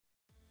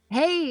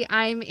Hey,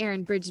 I'm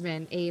Erin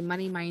Bridgman, a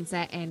money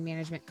mindset and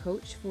management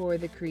coach for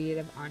the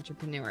creative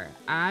entrepreneur.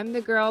 I'm the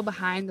girl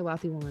behind the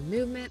Wealthy Woman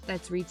movement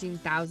that's reaching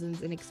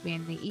thousands and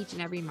expanding each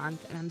and every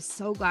month. And I'm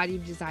so glad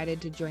you've decided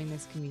to join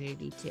this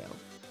community too.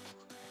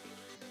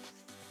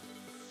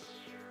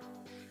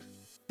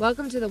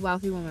 Welcome to the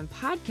Wealthy Woman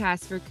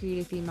podcast for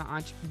creative female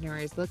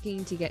entrepreneurs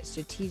looking to get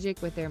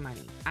strategic with their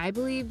money. I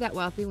believe that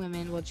wealthy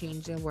women will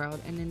change the world,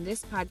 and in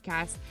this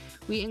podcast,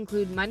 we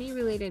include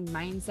money-related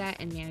mindset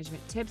and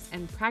management tips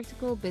and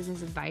practical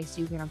business advice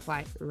you can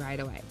apply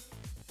right away.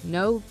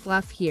 No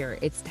fluff here.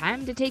 It's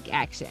time to take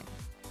action.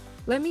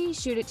 Let me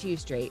shoot it to you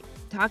straight.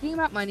 Talking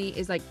about money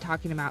is like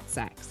talking about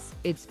sex.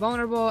 It's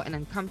vulnerable and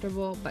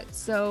uncomfortable, but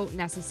so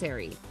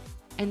necessary.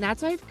 And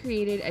that's why I've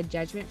created a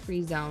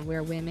judgment-free zone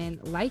where women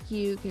like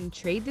you can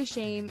trade the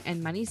shame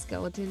and money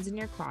skeletons in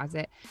your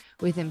closet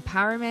with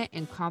empowerment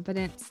and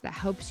confidence that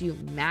helps you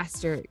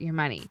master your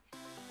money.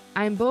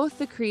 I'm both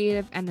the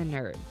creative and the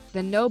nerd,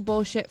 the no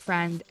bullshit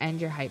friend and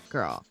your hype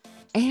girl.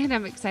 And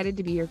I'm excited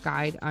to be your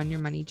guide on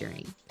your money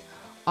journey.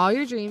 All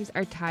your dreams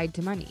are tied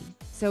to money.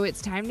 So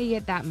it's time to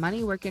get that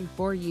money working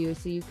for you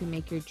so you can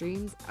make your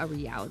dreams a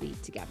reality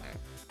together.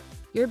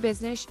 Your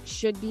business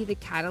should be the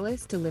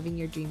catalyst to living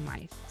your dream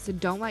life, so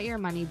don't let your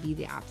money be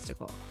the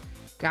obstacle.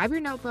 Grab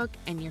your notebook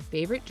and your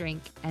favorite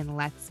drink, and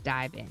let's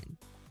dive in.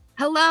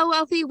 Hello,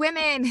 wealthy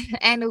women,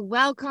 and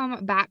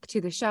welcome back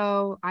to the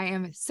show. I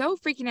am so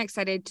freaking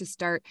excited to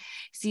start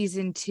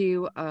season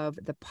 2 of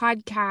the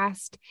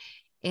podcast.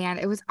 And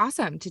it was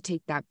awesome to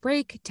take that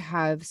break, to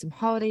have some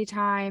holiday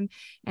time,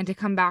 and to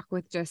come back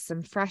with just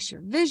some fresh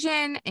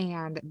vision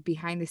and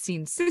behind the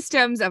scenes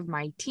systems of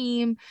my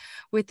team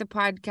with the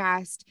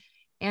podcast.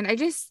 And I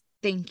just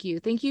thank you.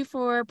 Thank you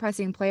for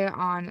pressing play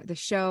on the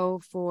show,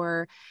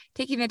 for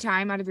taking the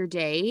time out of your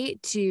day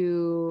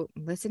to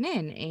listen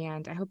in.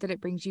 And I hope that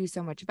it brings you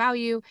so much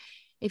value.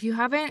 If you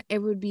haven't, it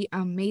would be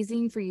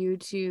amazing for you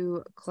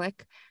to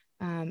click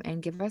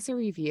and give us a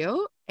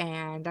review.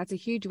 And that's a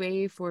huge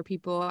way for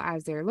people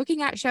as they're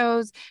looking at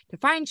shows to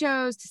find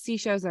shows, to see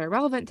shows that are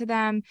relevant to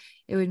them.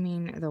 It would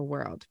mean the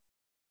world.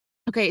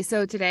 Okay,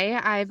 so today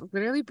I've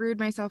literally brewed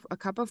myself a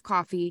cup of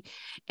coffee,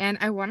 and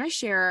I want to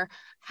share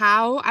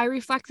how I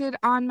reflected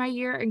on my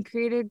year and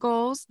created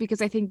goals,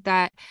 because I think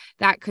that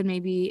that could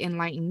maybe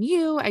enlighten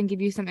you and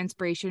give you some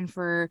inspiration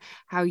for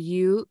how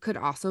you could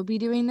also be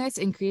doing this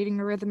and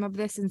creating a rhythm of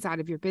this inside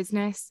of your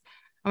business.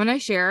 I want to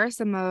share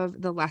some of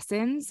the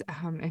lessons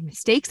and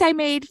mistakes I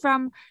made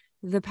from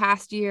the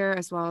past year,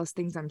 as well as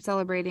things I'm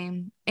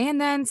celebrating, and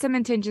then some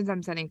intentions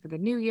I'm setting for the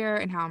new year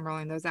and how I'm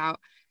rolling those out.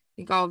 I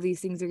think all of these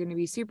things are going to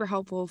be super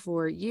helpful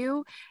for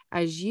you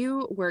as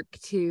you work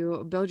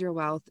to build your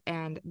wealth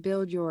and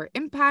build your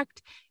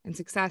impact and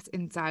success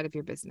inside of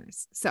your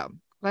business. So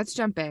let's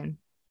jump in.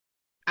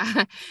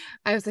 I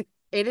was like,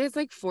 it is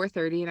like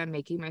 4:30 and I'm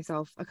making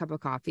myself a cup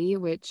of coffee,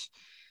 which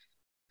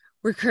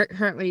we're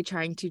currently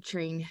trying to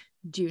train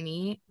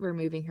Junie. We're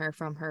moving her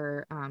from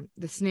her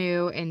the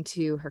snoo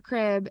into her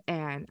crib.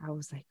 And I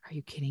was like, are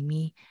you kidding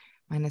me?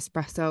 My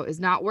Nespresso is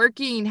not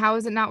working. How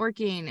is it not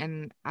working?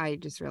 And I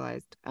just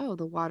realized, oh,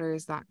 the water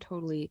is not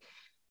totally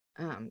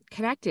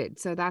connected.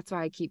 So that's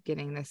why I keep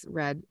getting this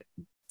red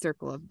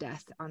circle of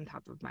death on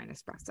top of my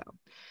Nespresso.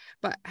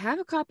 But I have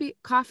a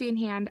coffee in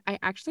hand. I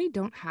actually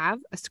don't have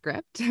a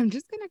script. I'm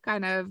just going to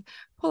kind of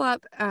pull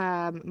up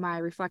my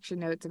reflection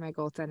notes and my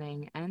goal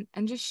setting and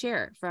just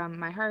share from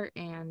my heart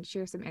and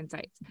share some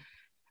insights.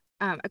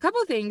 A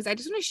couple of things I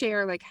just want to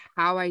share, like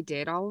how I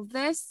did all of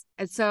this.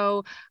 And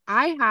so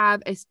I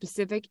have a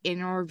specific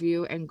inner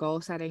review and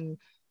goal setting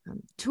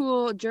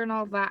tool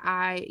journal that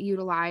I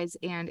utilize,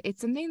 and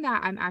it's something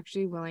that I'm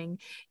actually willing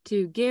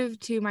to give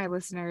to my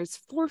listeners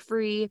for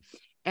free.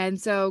 And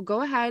so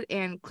go ahead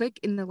and click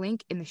in the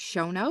link in the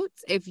show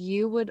notes if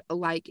you would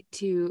like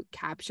to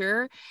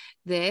capture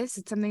this.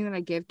 It's something that I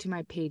give to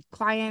my paid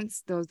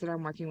clients, those that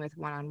I'm working with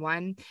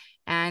one-on-one.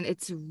 And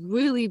it's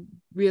really,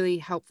 really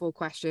helpful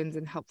questions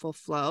and helpful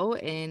flow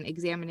in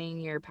examining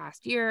your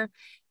past year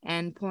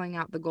and pulling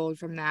out the gold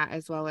from that,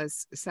 as well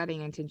as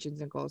setting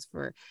intentions and goals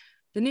for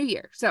the new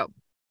year. So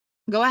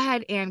go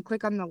ahead and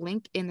click on the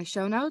link in the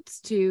show notes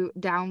to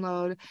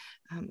download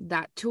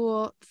that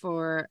tool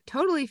for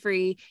totally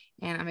free.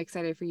 And I'm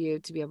excited for you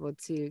to be able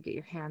to get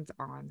your hands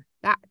on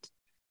that.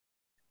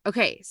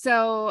 Okay,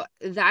 so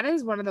that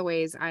is one of the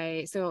ways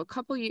so a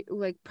couple,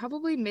 like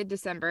probably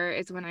mid-December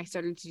is when I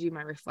started to do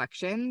my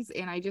reflections.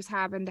 And I just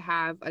happened to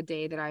have a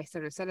day that I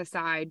sort of set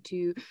aside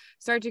to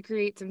start to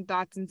create some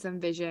thoughts and some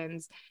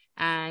visions.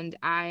 And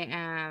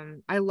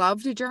I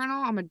love to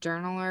journal. I'm a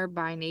journaler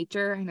by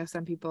nature. I know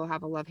some people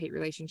have a love-hate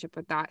relationship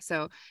with that.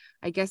 So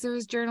I guess it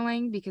was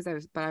journaling because I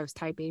was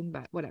typing,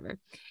 but whatever.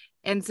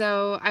 And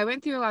so I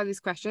went through a lot of these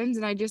questions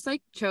and I just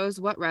like chose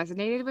what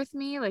resonated with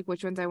me, like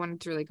which ones I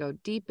wanted to really go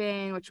deep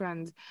in, which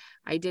ones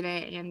I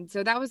didn't. And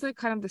so that was like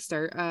kind of the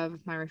start of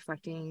my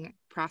reflecting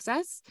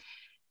process.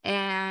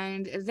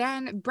 And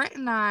then Brett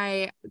and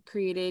I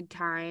created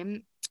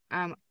time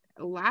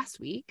last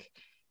week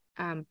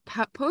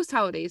post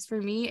holidays.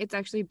 For me, it's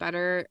actually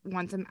better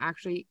once I'm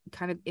actually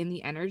kind of in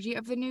the energy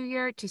of the new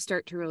year to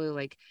start to really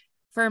like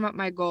firm up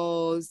my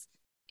goals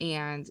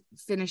and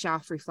finish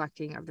off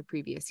reflecting of the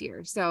previous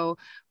year. So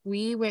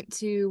we went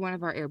to one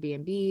of our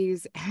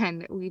Airbnbs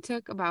and we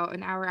took about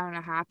an hour and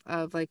a half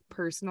of like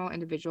personal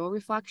individual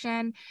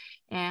reflection.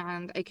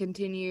 And I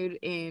continued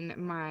in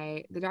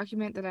the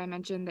document that I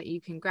mentioned that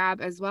you can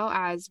grab, as well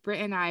as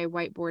Britt and I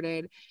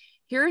whiteboarded,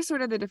 here are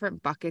sort of the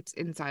different buckets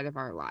inside of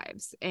our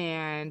lives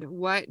and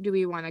what do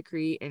we want to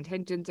create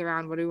intentions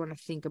around, what do we want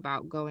to think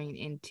about going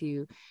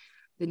into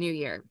the new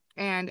year.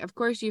 And of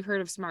course, you've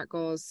heard of SMART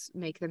goals: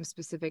 make them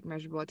specific,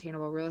 measurable,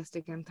 attainable,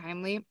 realistic, and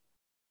timely.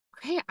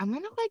 Okay, I'm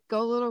gonna like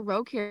go a little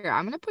rogue here.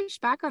 I'm gonna push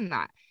back on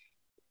that.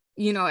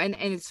 And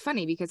it's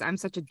funny because I'm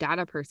such a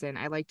data person.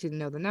 I like to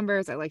know the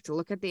numbers, I like to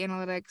look at the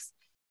analytics.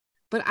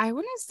 But I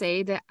want to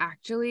say that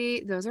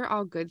actually those are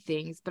all good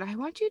things. But I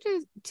want you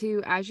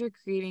to as you're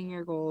creating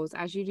your goals,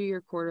 as you do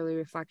your quarterly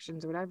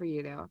reflections, whatever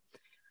you do, I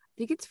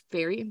think it's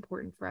very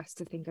important for us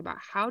to think about,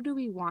 how do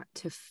we want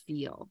to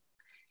feel?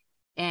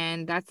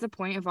 And that's the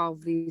point of all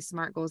of these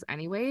SMART goals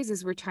anyways,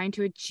 is we're trying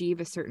to achieve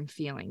a certain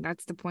feeling.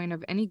 That's the point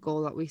of any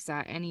goal that we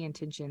set, any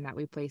intention that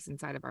we place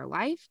inside of our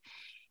life.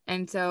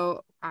 And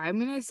so I'm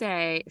going to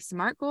say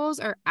SMART goals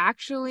are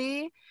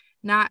actually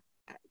not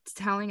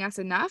telling us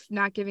enough,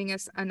 not giving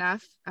us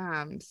enough,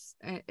 and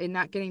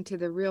not getting to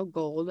the real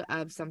goal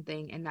of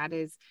something. And that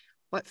is,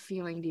 what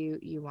feeling do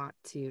you want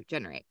to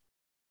generate?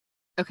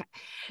 Okay.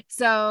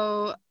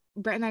 So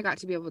Brett and I got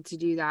to be able to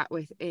do that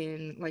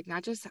within like,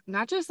 not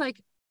just like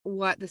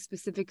what the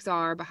specifics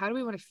are, but how do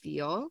we want to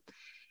feel?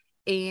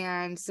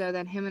 And so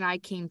then him and I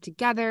came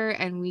together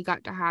and we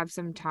got to have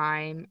some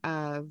time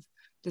of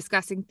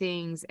discussing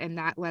things. And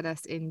that led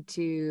us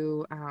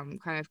into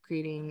kind of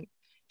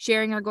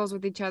sharing our goals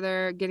with each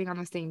other, getting on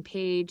the same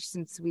page,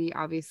 since we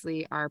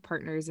obviously are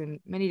partners in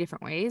many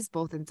different ways,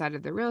 both inside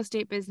of the real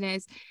estate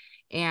business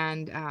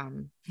and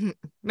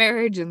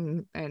marriage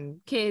and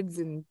kids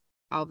and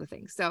all the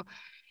things. So,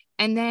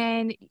 and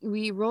then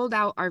we rolled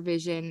out our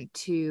vision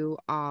to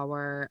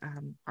our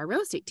real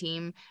estate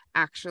team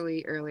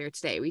actually earlier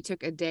today. We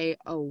took a day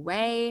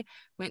away,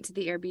 went to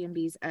the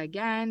Airbnbs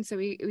again. So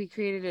we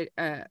created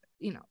a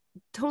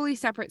totally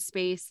separate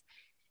space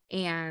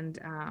and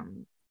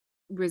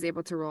was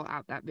able to roll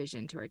out that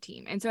vision to our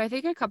team. And so I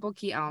think a couple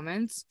key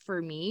elements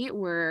for me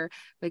were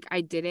like,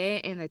 I did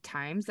it in the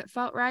times that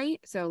felt right.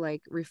 So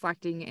like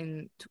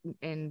reflecting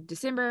in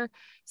December,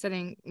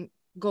 setting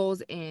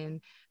goals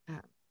in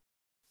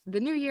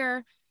the new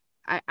year.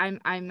 I'm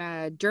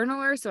a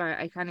journaler, so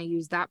I kind of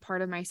used that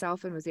part of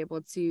myself and was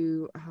able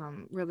to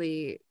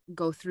really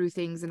go through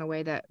things in a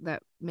way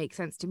that makes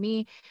sense to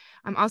me.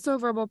 I'm also a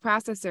verbal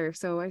processor,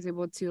 so I was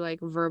able to like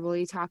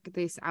verbally talk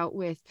this out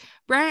with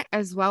Brent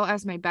as well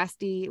as my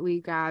bestie.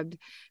 We grabbed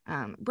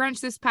brunch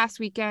this past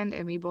weekend,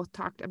 and we both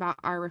talked about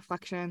our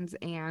reflections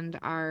and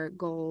our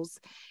goals,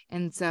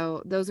 and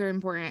so those are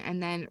important.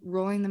 And then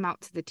rolling them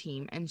out to the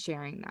team and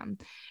sharing them,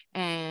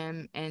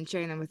 and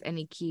sharing them with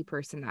any key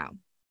personnel,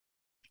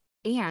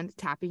 and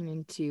tapping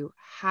into,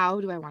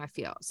 how do I want to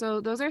feel?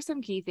 So those are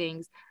some key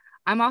things.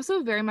 I'm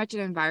also very much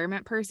an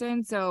environment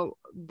person. So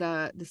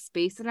the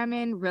space that I'm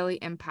in really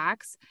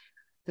impacts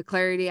the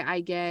clarity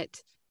I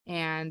get.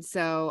 And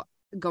so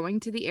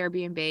going to the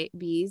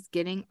Airbnbs,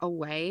 getting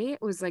away,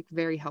 was like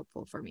very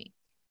helpful for me.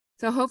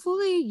 So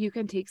hopefully you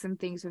can take some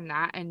things from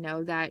that and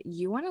know that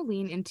you want to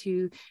lean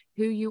into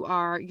who you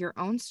are, your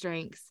own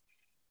strengths,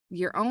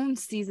 your own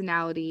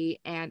seasonality,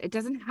 and it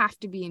doesn't have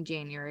to be in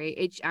January.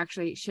 It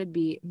actually should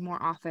be more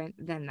often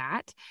than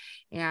that.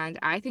 And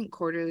I think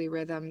quarterly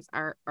rhythms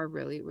are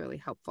really, really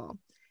helpful.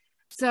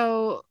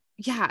 So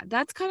yeah,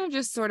 that's kind of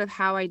just sort of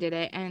how I did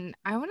it. And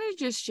I want to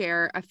just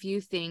share a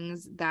few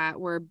things that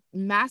were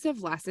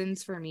massive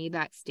lessons for me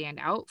that stand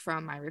out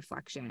from my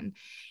reflection.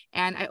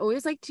 And I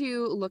always like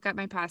to look at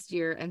my past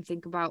year and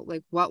think about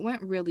like, what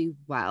went really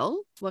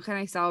well? What can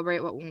I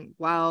celebrate? What went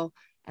well?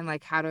 And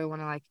like, how do I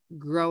want to like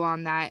grow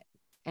on that?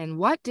 And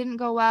what didn't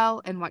go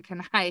well? And what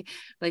can I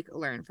like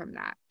learn from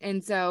that?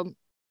 And so,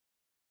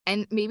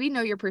 and maybe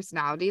know your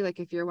personality. Like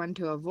if you're one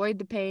to avoid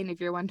the pain,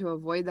 if you're one to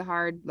avoid the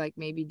hard, like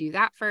maybe do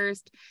that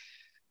first.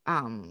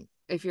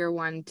 If you're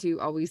one to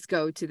always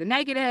go to the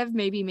negative,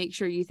 maybe make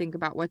sure you think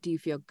about, what do you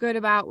feel good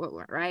about, what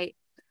went right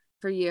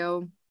for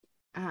you.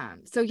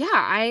 So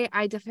yeah,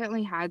 I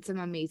definitely had some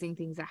amazing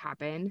things that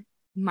happened.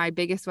 My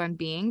biggest one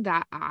being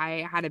that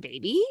I had a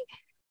baby.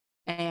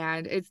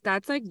 And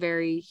that's like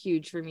very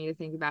huge for me to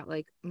think about.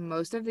 Like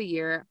most of the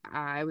year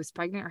I was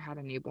pregnant or had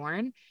a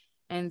newborn.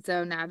 And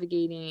so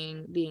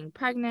navigating being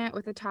pregnant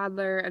with a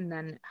toddler and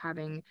then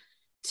having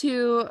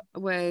two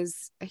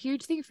was a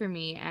huge thing for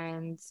me.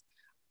 And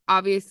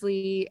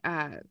obviously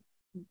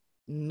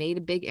made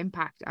a big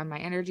impact on my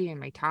energy and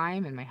my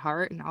time and my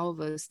heart and all of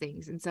those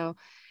things. And so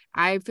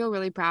I feel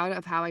really proud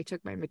of how I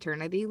took my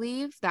maternity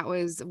leave. That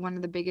was one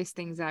of the biggest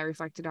things that I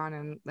reflected on,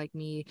 and like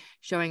me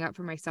showing up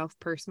for myself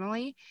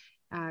personally.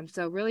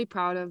 So really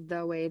proud of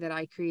the way that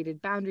I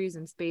created boundaries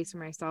and space for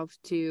myself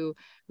to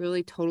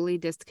really totally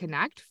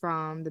disconnect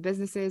from the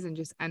businesses and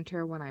just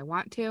enter when I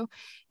want to.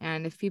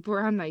 And if people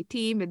are on my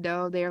team and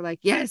know, they're like,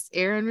 yes,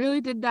 Erin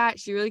really did that.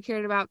 She really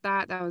cared about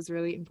that. That was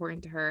really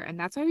important to her. And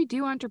that's why we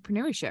do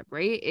entrepreneurship,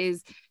 right?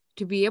 Is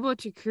to be able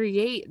to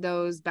create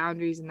those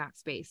boundaries in that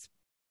space.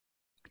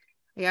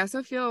 I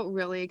also feel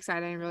really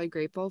excited and really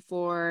grateful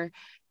for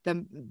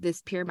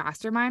this peer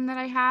mastermind that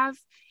I have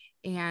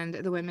and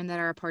the women that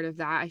are a part of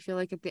that. I feel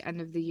like at the end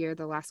of the year,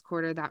 the last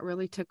quarter, that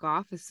really took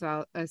off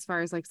as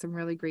far as like some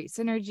really great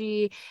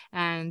synergy.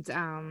 And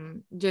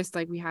just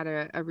like we had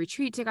a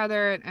retreat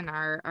together, and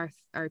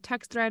our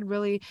text thread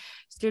really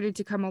started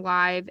to come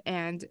alive.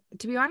 And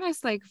to be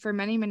honest, like for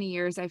many, many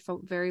years, I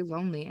felt very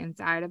lonely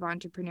inside of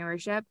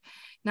entrepreneurship.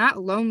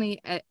 Not lonely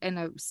in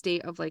a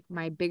state of like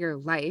my bigger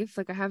life.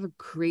 Like I have a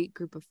great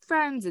group of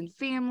friends and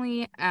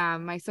family.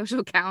 My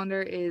social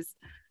calendar is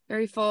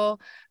very full,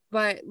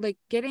 but like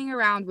getting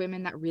around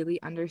women that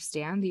really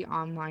understand the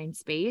online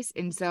space.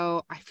 And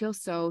so I feel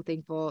so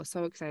thankful,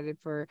 so excited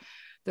for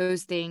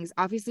those things.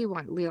 Obviously,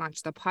 when we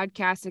launched the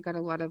podcast, it got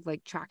a lot of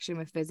like traction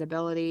with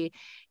visibility,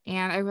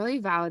 and I really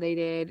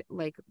validated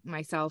like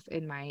myself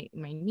in my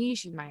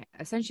niche and my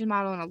ascension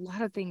model and a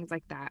lot of things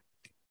like that.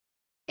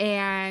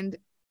 And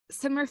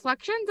some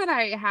reflections that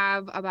I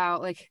have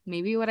about like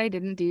maybe what I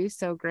didn't do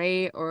so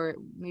great, or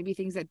maybe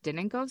things that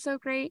didn't go so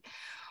great.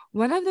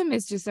 One of them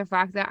is just the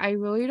fact that I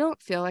really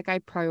don't feel like I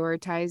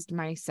prioritized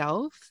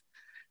myself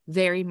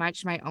very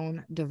much, my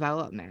own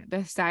development,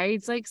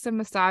 besides like some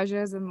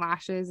massages and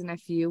lashes and a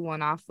few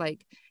one-off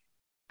like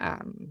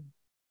um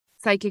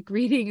psychic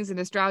readings and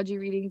astrology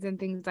readings and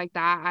things like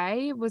that.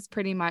 I was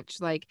pretty much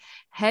like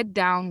head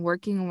down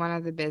working in one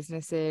of the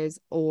businesses,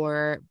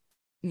 or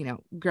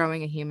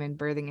growing a human,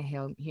 birthing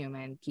a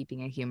human,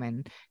 keeping a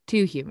human,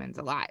 two humans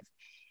alive.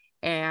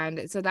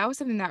 And so that was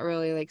something that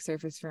really like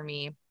surfaced for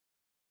me.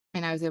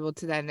 And I was able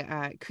to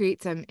then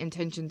create some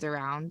intentions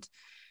around.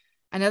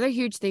 Another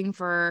huge thing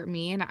for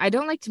me, and I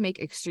don't like to make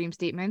extreme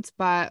statements,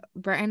 but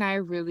Brett and I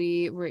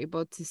really were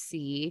able to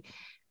see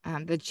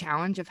the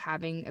challenge of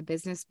having a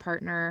business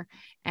partner,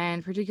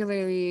 and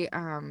particularly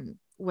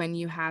when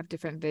you have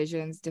different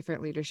visions,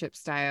 different leadership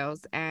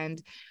styles.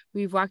 And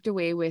we've walked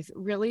away with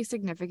really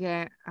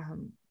significant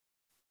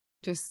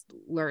just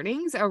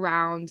learnings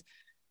around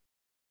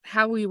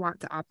how we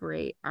want to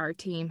operate our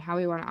team, how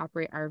we want to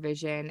operate our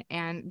vision.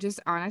 And just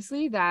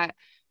honestly, that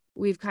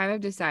we've kind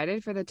of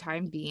decided for the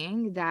time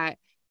being that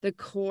the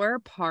core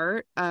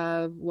part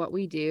of what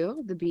we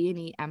do, the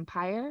B&E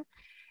empire,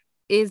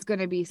 is going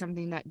to be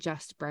something that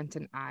just Brent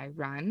and I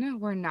run.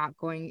 We're not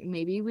going,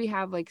 maybe we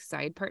have like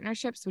side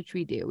partnerships, which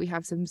we do. We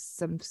have some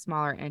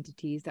smaller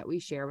entities that we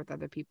share with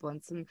other people,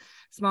 and some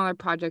smaller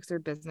projects or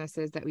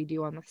businesses that we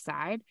do on the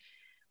side.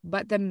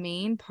 But the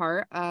main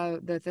part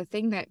of the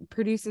thing that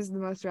produces the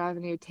most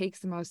revenue, takes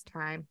the most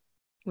time,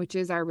 which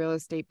is our real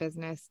estate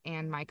business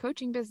and my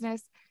coaching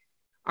business,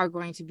 are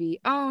going to be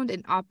owned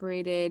and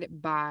operated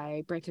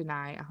by Brent and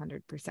I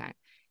 100%.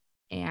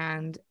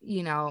 And,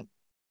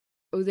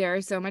 there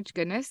is so much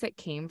goodness that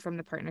came from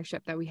the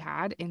partnership that we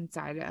had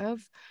inside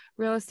of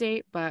real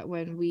estate. But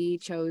when we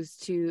chose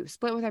to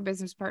split with our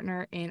business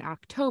partner in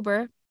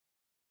October,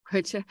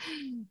 which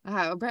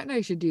Brett and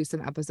I should do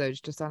some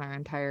episodes just on our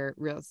entire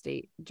real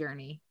estate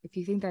journey. If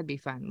you think that'd be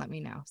fun, let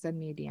me know. Send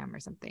me a DM or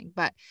something.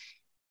 But,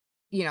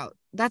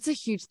 that's a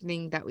huge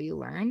thing that we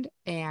learned,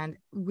 and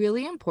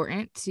really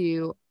important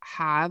to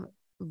have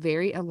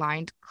very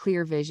aligned,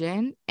 clear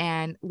vision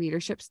and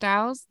leadership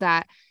styles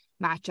that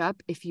match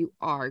up if you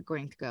are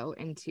going to go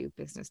into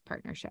business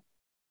partnership.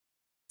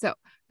 So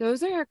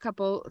those are a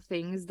couple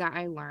things that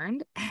I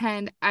learned.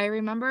 And I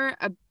remember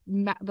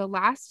the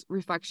last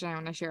reflection I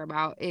want to share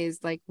about is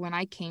like when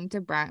I came to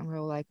Brent and we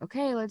were like,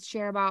 okay, let's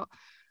share about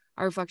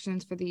our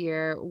reflections for the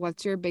year.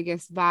 What's your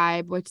biggest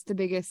vibe? What's the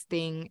biggest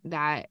thing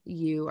that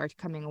you are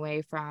coming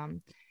away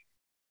from?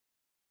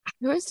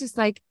 It was just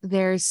like,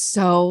 there's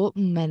so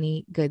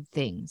many good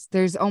things.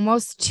 There's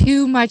almost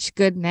too much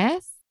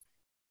goodness,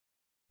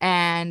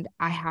 and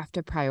I have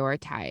to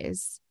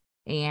prioritize.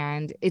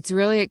 And it's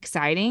really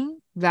exciting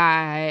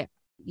that,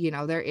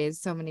 there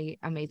is so many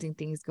amazing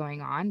things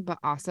going on, but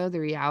also the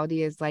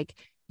reality is like,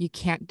 you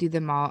can't do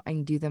them all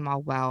and do them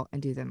all well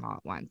and do them all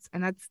at once.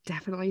 And that's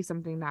definitely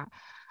something that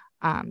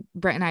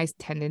Brett and I's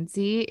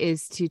tendency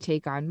is to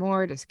take on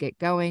more, to get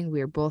going.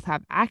 We both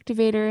have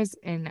activators,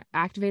 and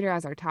activator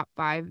as our top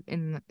 5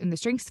 in the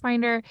Strengths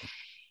Finder.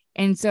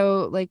 And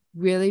so like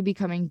really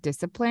becoming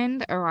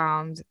disciplined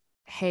around,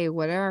 hey,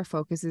 what are our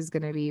focuses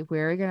going to be?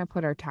 Where are we going to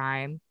put our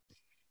time?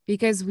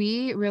 Because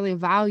we really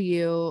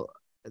value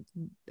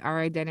our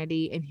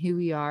identity and who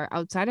we are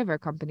outside of our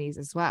companies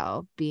as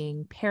well.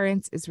 Being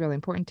parents is really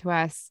important to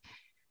us.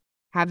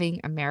 Having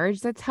a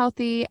marriage that's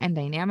healthy and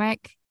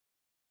dynamic,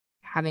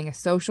 having a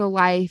social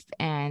life,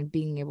 and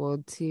being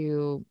able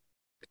to,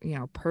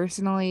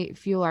 personally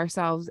fuel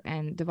ourselves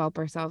and develop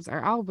ourselves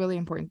are all really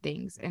important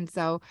things. And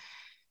so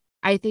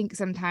I think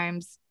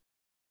sometimes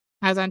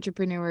as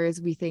entrepreneurs,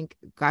 we think,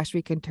 gosh,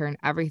 we can turn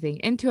everything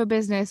into a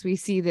business. We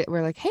see that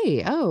we're like,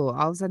 hey, oh,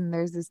 all of a sudden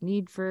there's this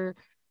need for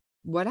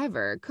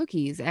whatever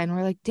cookies. And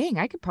we're like, dang,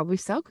 I could probably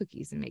sell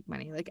cookies and make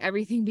money. Like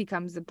everything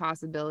becomes a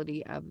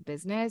possibility of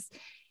business.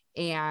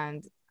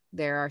 And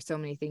there are so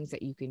many things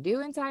that you can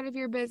do inside of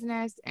your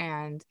business.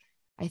 And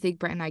I think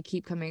Brett and I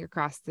keep coming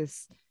across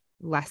this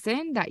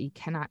lesson that you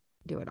cannot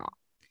do it all.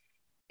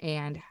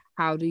 And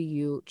how do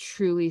you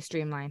truly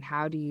streamline?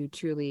 How do you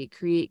truly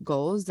create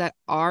goals that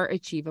are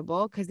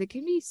achievable? Because it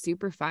can be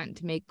super fun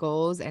to make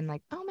goals and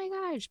like, oh my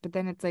gosh, but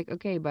then it's like,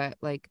 okay, but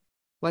like,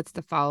 what's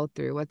the follow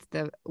through?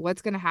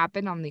 What's going to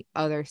happen on the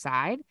other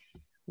side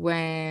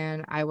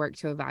when I work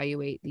to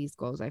evaluate these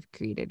goals I've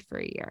created for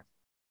a year?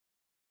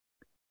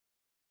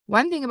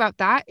 One thing about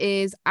that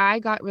is I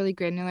got really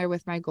granular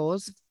with my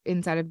goals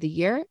inside of the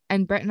year.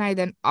 And Brett and I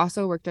then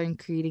also worked on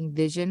creating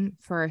vision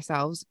for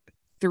ourselves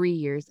 3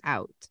 years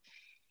out.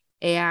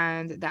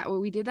 And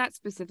we did that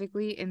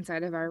specifically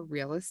inside of our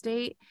real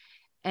estate.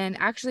 And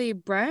actually,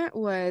 Brent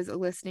was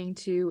listening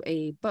to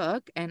a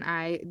book, and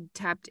I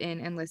tapped in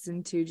and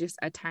listened to just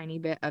a tiny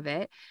bit of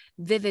it,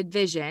 Vivid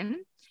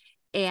Vision.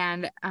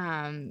 And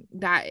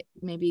that,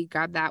 maybe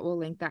grab that, we'll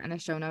link that in the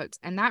show notes.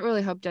 And that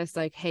really helped us,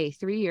 like, hey,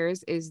 3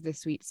 years is the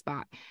sweet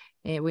spot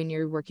when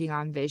you're working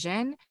on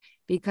vision,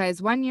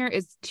 because 1 year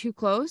is too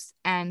close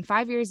and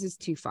 5 years is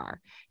too far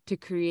to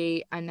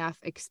create enough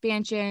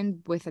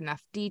expansion with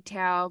enough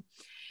detail.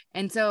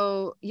 And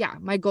so, yeah,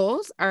 my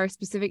goals are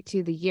specific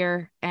to the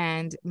year,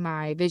 and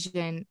my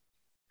vision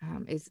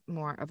is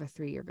more of a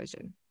 3-year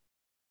vision.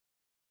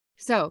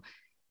 So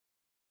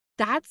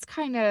that's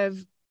kind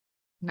of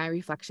my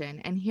reflection.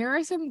 And here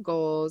are some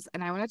goals.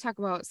 And I want to talk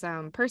about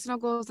some personal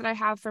goals that I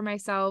have for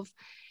myself,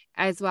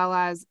 as well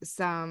as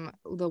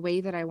the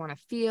way that I want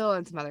to feel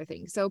and some other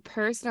things. So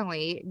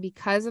personally,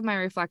 because of my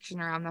reflection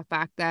around the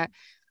fact that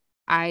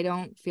I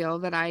don't feel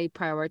that I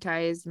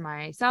prioritize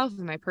myself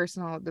and my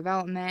personal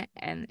development,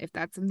 and if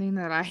that's something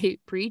that I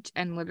preach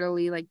and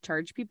literally like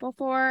charge people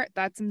for,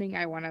 that's something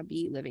I want to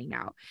be living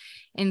now.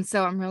 And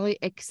so I'm really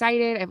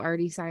excited. I've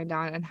already signed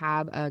on and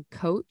have a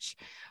coach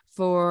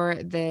for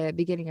the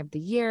beginning of the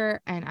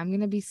year, and I'm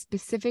going to be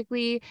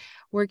specifically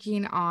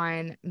working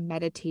on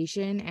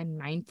meditation and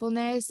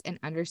mindfulness and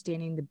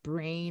understanding the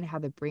brain, how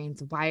the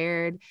brain's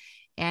wired.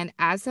 And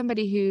as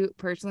somebody who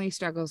personally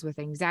struggles with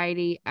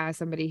anxiety, as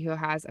somebody who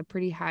has a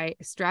pretty high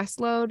stress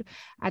load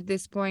at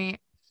this point,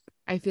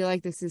 I feel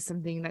like this is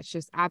something that's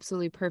just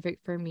absolutely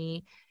perfect for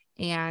me,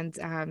 and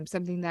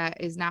something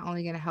that is not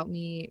only going to help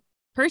me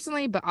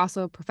personally, but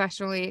also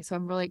professionally. So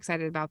I'm really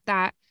excited about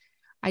that.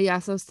 I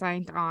also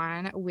signed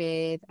on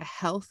with a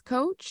health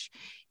coach.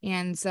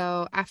 And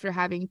so after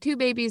having 2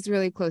 babies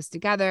really close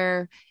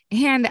together,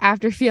 and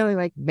after feeling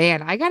like,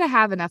 man, I got to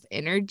have enough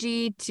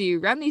energy to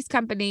run these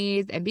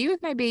companies and be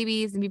with my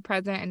babies and be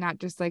present and not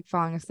just like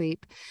falling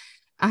asleep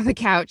on the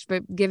couch,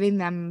 but giving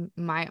them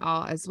my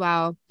all as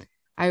well,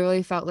 I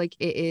really felt like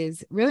it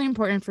is really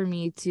important for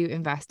me to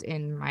invest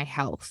in my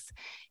health.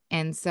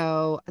 And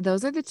so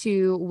those are the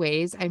 2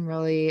 ways I'm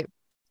really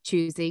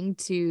choosing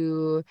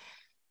to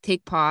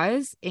take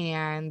pause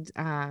and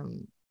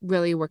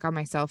really work on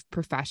myself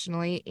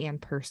professionally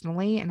and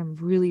personally. And I'm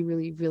really,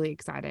 really, really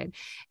excited.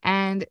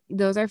 And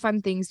those are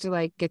fun things to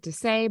like get to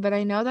say, but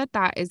I know that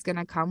that is going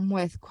to come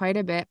with quite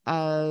a bit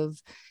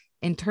of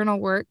internal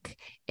work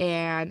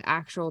and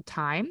actual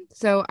time.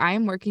 So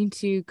I'm working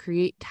to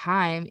create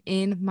time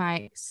in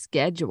my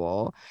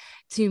schedule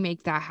to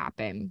make that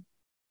happen.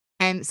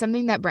 And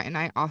something that Brett and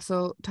I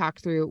also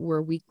talked through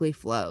were weekly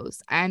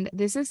flows. And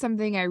this is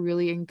something I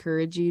really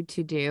encourage you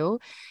to do,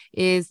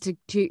 is to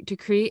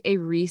create a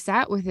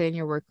reset within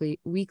your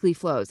weekly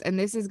flows. And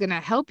this is going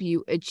to help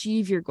you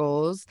achieve your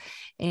goals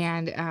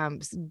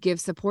and give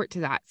support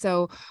to that.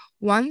 So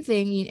one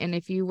thing, and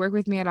if you work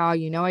with me at all,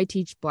 you know I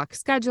teach block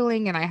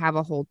scheduling and I have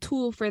a whole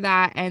tool for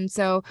that. And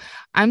so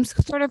I'm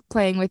sort of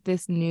playing with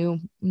this new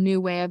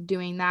way of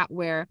doing that,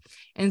 where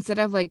instead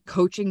of like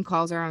coaching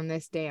calls are on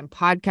this day and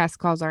podcast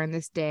calls are on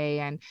this day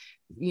and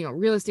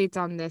real estate's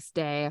on this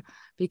day,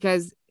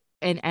 because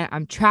and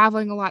I'm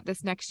traveling a lot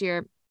this next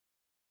year,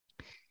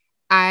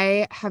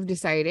 I have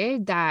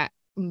decided that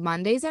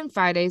Mondays and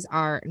Fridays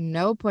are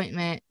no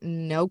appointment,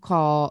 no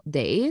call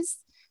days,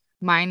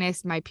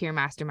 minus my peer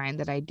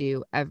mastermind that I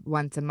do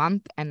once a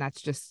month. And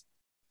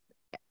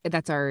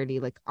that's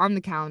already like on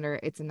the calendar.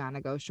 It's a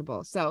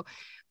non-negotiable. So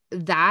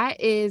that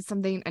is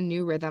something, a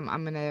new rhythm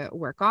I'm going to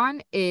work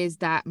on, is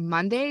that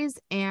Mondays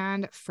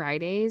and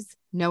Fridays,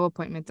 no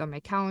appointments on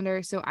my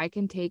calendar. So I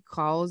can take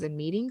calls and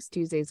meetings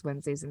Tuesdays,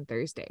 Wednesdays, and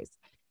Thursdays.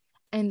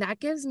 And that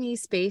gives me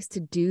space to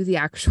do the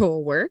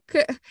actual work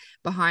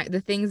behind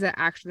the things that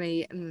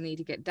actually need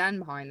to get done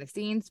behind the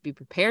scenes, to be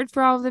prepared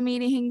for all of the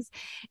meetings,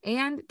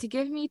 and to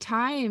give me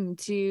time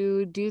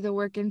to do the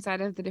work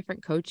inside of the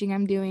different coaching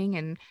I'm doing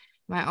and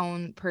my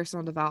own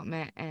personal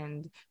development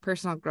and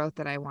personal growth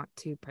that I want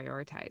to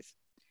prioritize.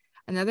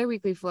 Another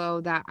weekly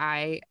flow that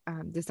I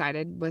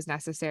decided was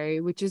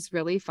necessary, which is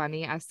really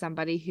funny as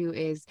somebody who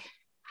is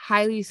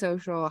highly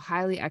social,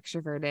 highly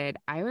extroverted,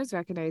 I was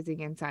recognizing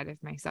inside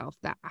of myself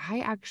that I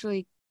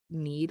actually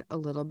need a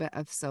little bit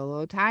of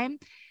solo time,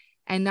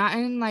 and not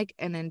in like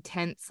an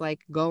intense,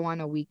 like go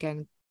on a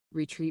weekend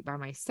retreat by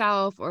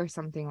myself or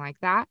something like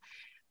that,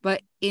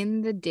 but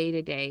in the day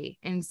to day.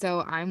 And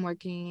so I'm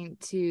working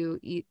to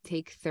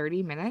take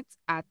 30 minutes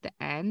at the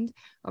end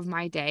of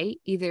my day,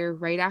 either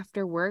right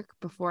after work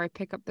before I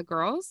pick up the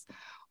girls,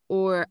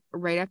 or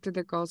right after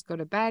the girls go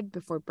to bed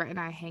before Brett and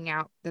I hang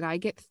out, that I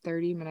get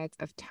 30 minutes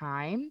of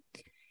time.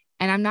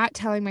 And I'm not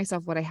telling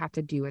myself what I have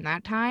to do in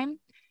that time.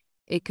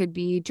 It could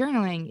be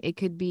journaling. It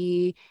could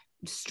be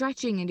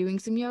stretching and doing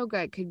some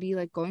yoga. It could be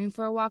like going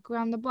for a walk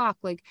around the block,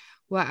 like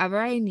whatever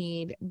I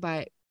need.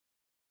 But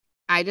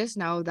I just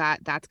know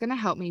that that's going to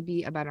help me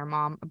be a better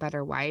mom, a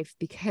better wife,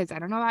 because I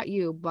don't know about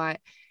you,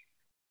 but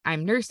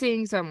I'm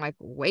nursing. So I'm like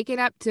waking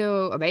up to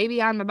a baby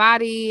on my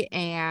body,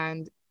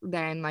 and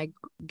then like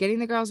getting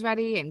the girls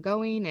ready and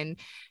going and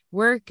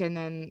work. And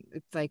then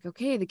it's like,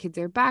 okay, the kids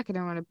are back and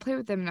I want to play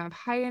with them and have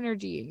high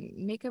energy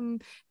and make them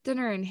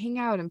dinner and hang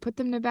out and put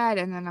them to bed.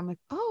 And then I'm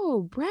like,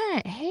 oh,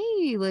 Brent,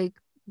 hey, like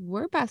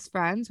we're best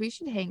friends. We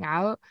should hang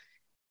out.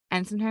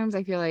 And sometimes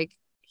I feel like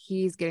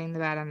he's getting the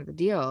bad end of the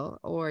deal,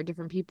 or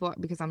different people,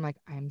 because I'm like,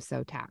 I'm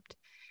so tapped.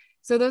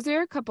 So those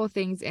are a couple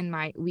things in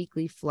my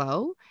weekly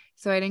flow.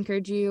 So I'd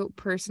encourage you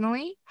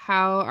personally,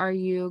 how are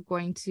you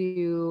going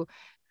to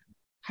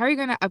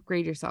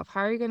upgrade yourself?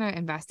 How are you going to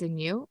invest in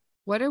you?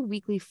 What do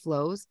weekly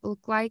flows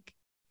look like?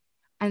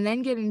 And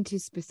then get into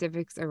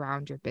specifics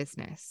around your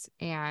business.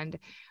 And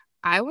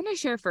I want to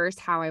share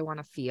first how I want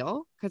to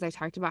feel, because I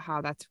talked about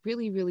how that's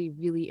really, really,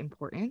 really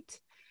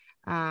important.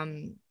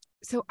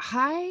 So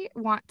I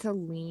want to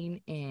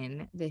lean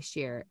in this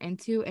year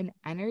into an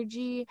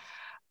energy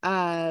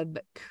of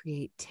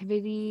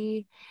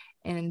creativity,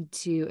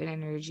 into an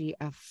energy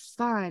of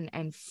fun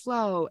and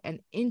flow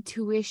and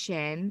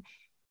intuition,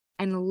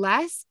 and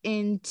less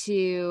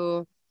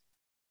into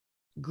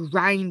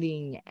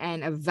grinding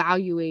and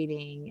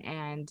evaluating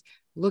and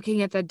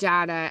looking at the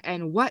data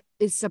and what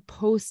is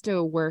supposed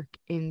to work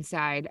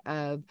inside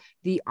of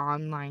the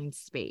online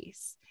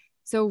space.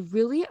 So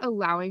really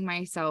allowing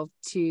myself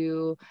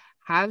to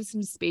have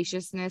some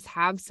spaciousness,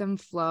 have some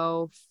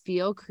flow,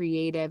 feel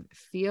creative,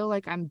 feel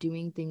like I'm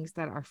doing things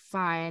that are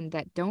fun,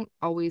 that don't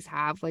always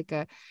have like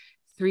a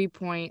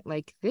 3-point,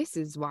 like, this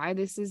is why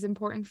this is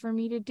important for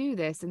me to do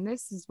this, and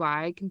this is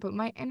why I can put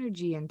my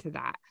energy into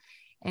that.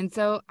 And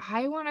so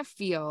I want to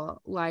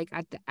feel like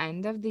at the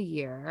end of the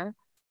year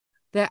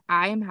that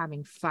I am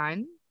having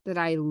fun, that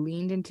I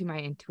leaned into my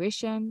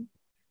intuition,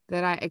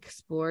 that I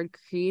explored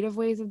creative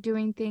ways of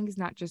doing things,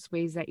 not just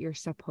ways that you're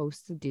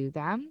supposed to do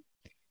them.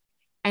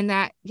 And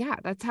that, yeah,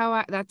 that's how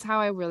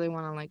I really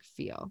want to like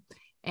feel.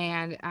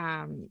 And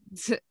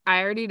so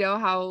I already know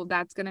how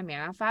that's going to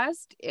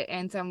manifest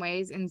in some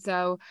ways. And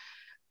so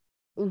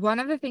one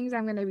of the things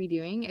I'm going to be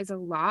doing is a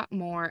lot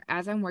more,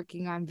 as I'm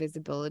working on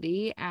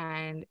visibility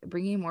and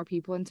bringing more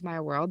people into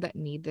my world that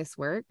need this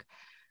work.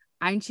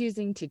 I'm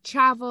choosing to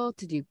travel,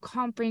 to do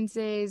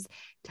conferences,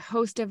 to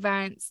host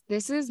events.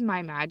 This is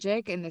my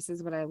magic, and this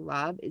is what I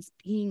love, is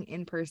being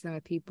in person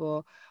with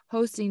people,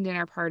 hosting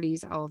dinner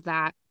parties, all of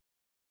that.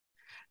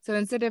 So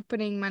instead of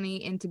putting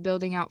money into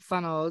building out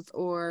funnels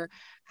or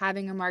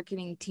having a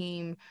marketing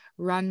team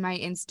run my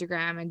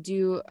Instagram and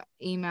do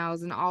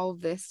emails and all of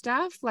this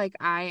stuff, like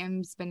I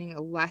am spending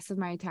less of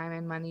my time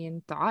and money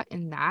and thought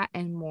in that,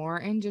 and more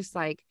in just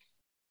like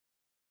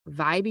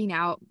vibing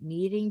out,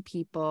 meeting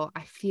people.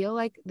 I feel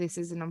like this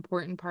is an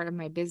important part of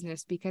my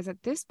business, because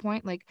at this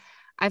point, like,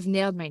 I've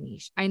nailed my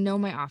niche. I know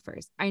my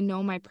offers. I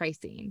know my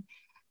pricing,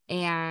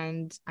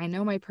 and I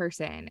know my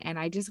person, and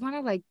I just want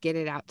to like get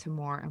it out to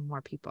more and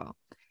more people.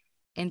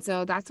 And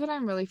so that's what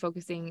I'm really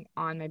focusing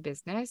on my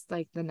business.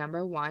 Like, the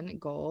number one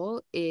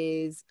goal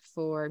is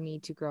for me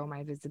to grow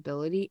my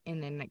visibility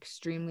in an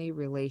extremely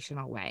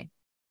relational way.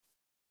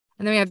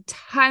 And then we have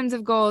tons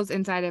of goals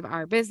inside of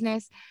our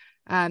business,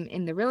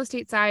 in the real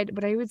estate side.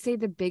 But I would say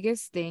the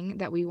biggest thing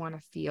that we want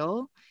to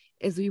feel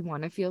is we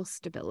want to feel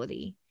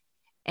stability.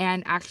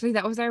 And actually,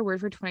 that was our word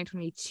for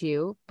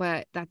 2022,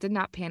 but that did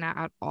not pan out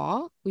at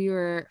all. We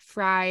were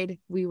fried.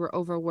 We were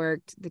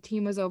overworked. The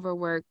team was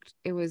overworked.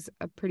 It was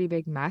a pretty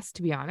big mess,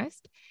 to be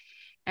honest.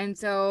 And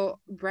so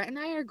Brett and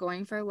I are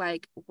going for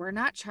like, we're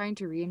not trying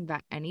to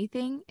reinvent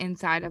anything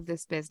inside of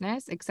this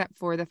business, except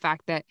for the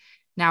fact that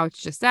now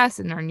it's just us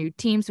and our new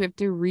team. So we have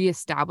to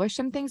reestablish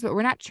some things, but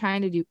we're not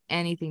trying to do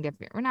anything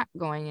different. We're not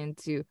going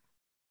into,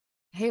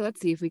 hey,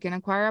 let's see if we can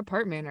acquire an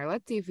apartment, or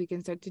let's see if we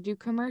can start to do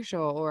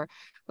commercial, or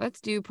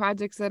let's do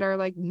projects that are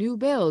like new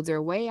builds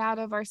or way out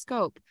of our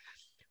scope.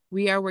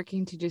 We are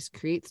working to just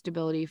create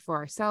stability for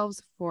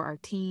ourselves, for our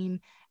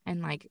team,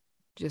 and like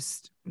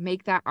just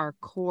make that our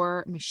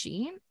core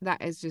machine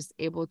that is just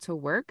able to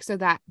work, so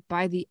that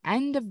by the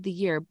end of the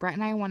year, Brett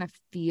and I want to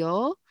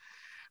feel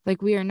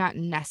like we are not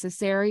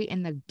necessary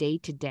in the day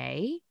to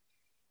day,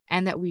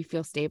 and that we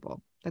feel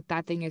stable,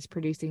 that thing is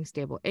producing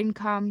stable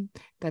income,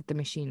 that the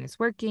machine is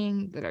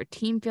working, that our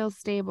team feels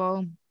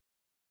stable.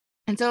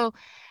 And so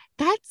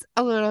that's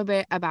a little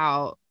bit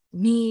about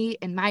me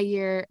and my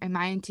year and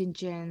my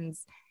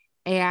intentions.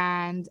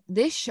 And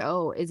this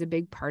show is a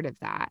big part of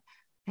that.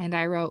 And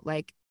I wrote,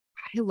 like,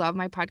 I love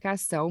my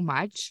podcast so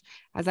much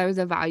as I was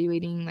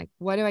evaluating, like,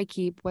 what do I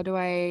keep? What do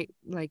I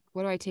like?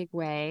 What do I take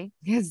away?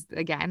 Because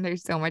again,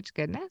 there's so much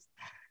goodness.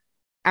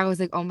 I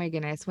was like, oh my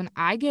goodness, when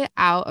I get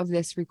out of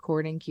this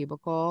recording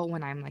cubicle,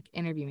 when I'm like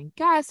interviewing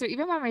guests or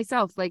even by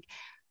myself, like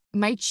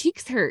my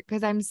cheeks hurt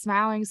because I'm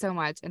smiling so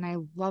much and I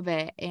love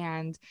it.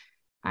 And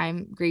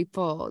I'm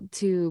grateful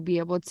to be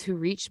able to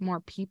reach more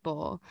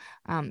people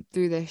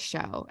through this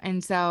show.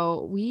 And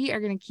so we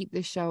are going to keep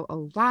this show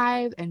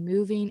alive and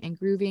moving and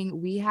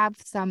grooving. We have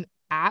some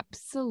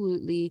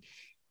absolutely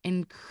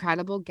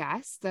incredible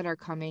guests that are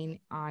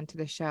coming on to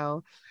the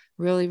show.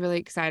 Really, really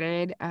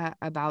excited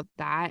about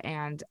that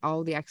and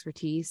all the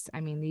expertise. I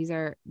mean, these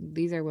are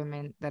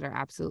women that are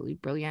absolutely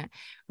brilliant.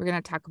 We're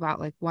going to talk about,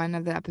 like, one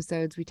of the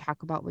episodes, we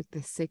talk about like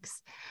the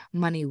 6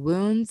 money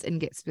wounds and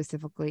get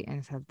specifically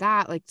into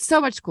that, like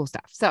so much cool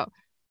stuff. So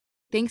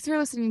thanks for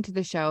listening to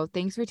the show.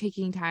 Thanks for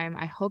taking time.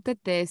 I hope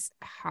that this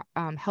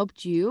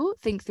helped you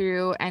think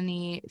through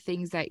any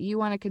things that you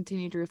want to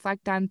continue to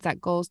reflect on,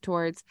 set goals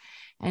towards.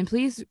 And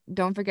please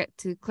don't forget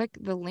to click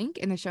the link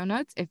in the show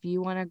notes if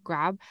you want to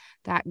grab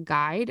that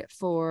guide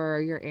for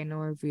your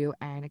annual review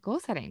and goal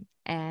setting.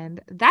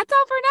 And that's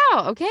all for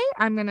now. Okay.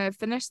 I'm going to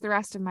finish the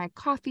rest of my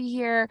coffee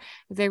here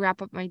as I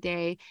wrap up my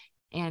day.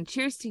 And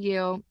cheers to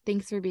you.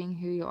 Thanks for being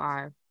who you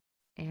are.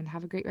 And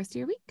have a great rest of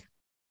your week.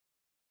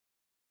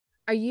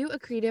 Are you a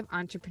creative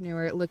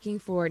entrepreneur looking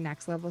for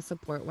next level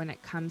support when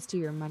it comes to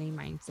your money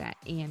mindset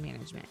and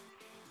management?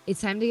 It's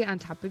time to get on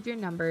top of your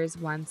numbers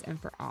once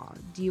and for all.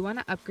 Do you want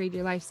to upgrade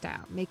your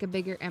lifestyle, make a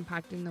bigger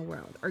impact in the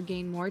world, or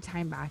gain more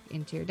time back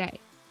into your day?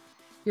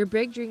 Your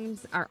big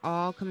dreams are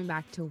all coming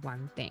back to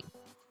one thing: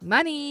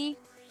 money.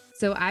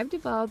 So I've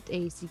developed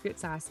a secret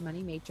sauce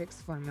money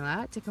matrix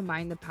formula to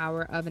combine the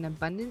power of an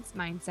abundance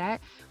mindset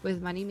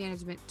with money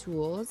management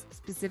tools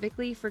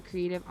specifically for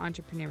creative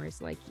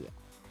entrepreneurs like you.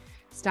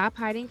 Stop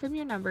hiding from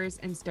your numbers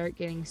and start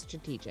getting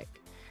strategic.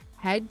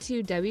 Head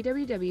to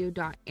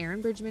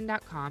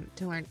www.erinbridgman.com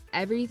to learn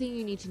everything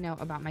you need to know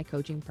about my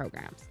coaching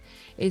programs.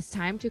 It's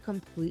time to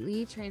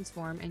completely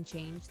transform and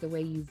change the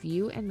way you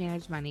view and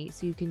manage money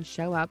so you can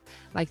show up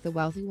like the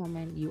wealthy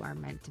woman you are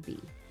meant to be.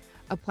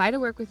 Apply to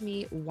work with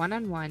me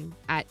one-on-one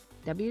at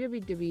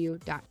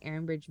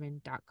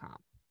www.erinbridgman.com.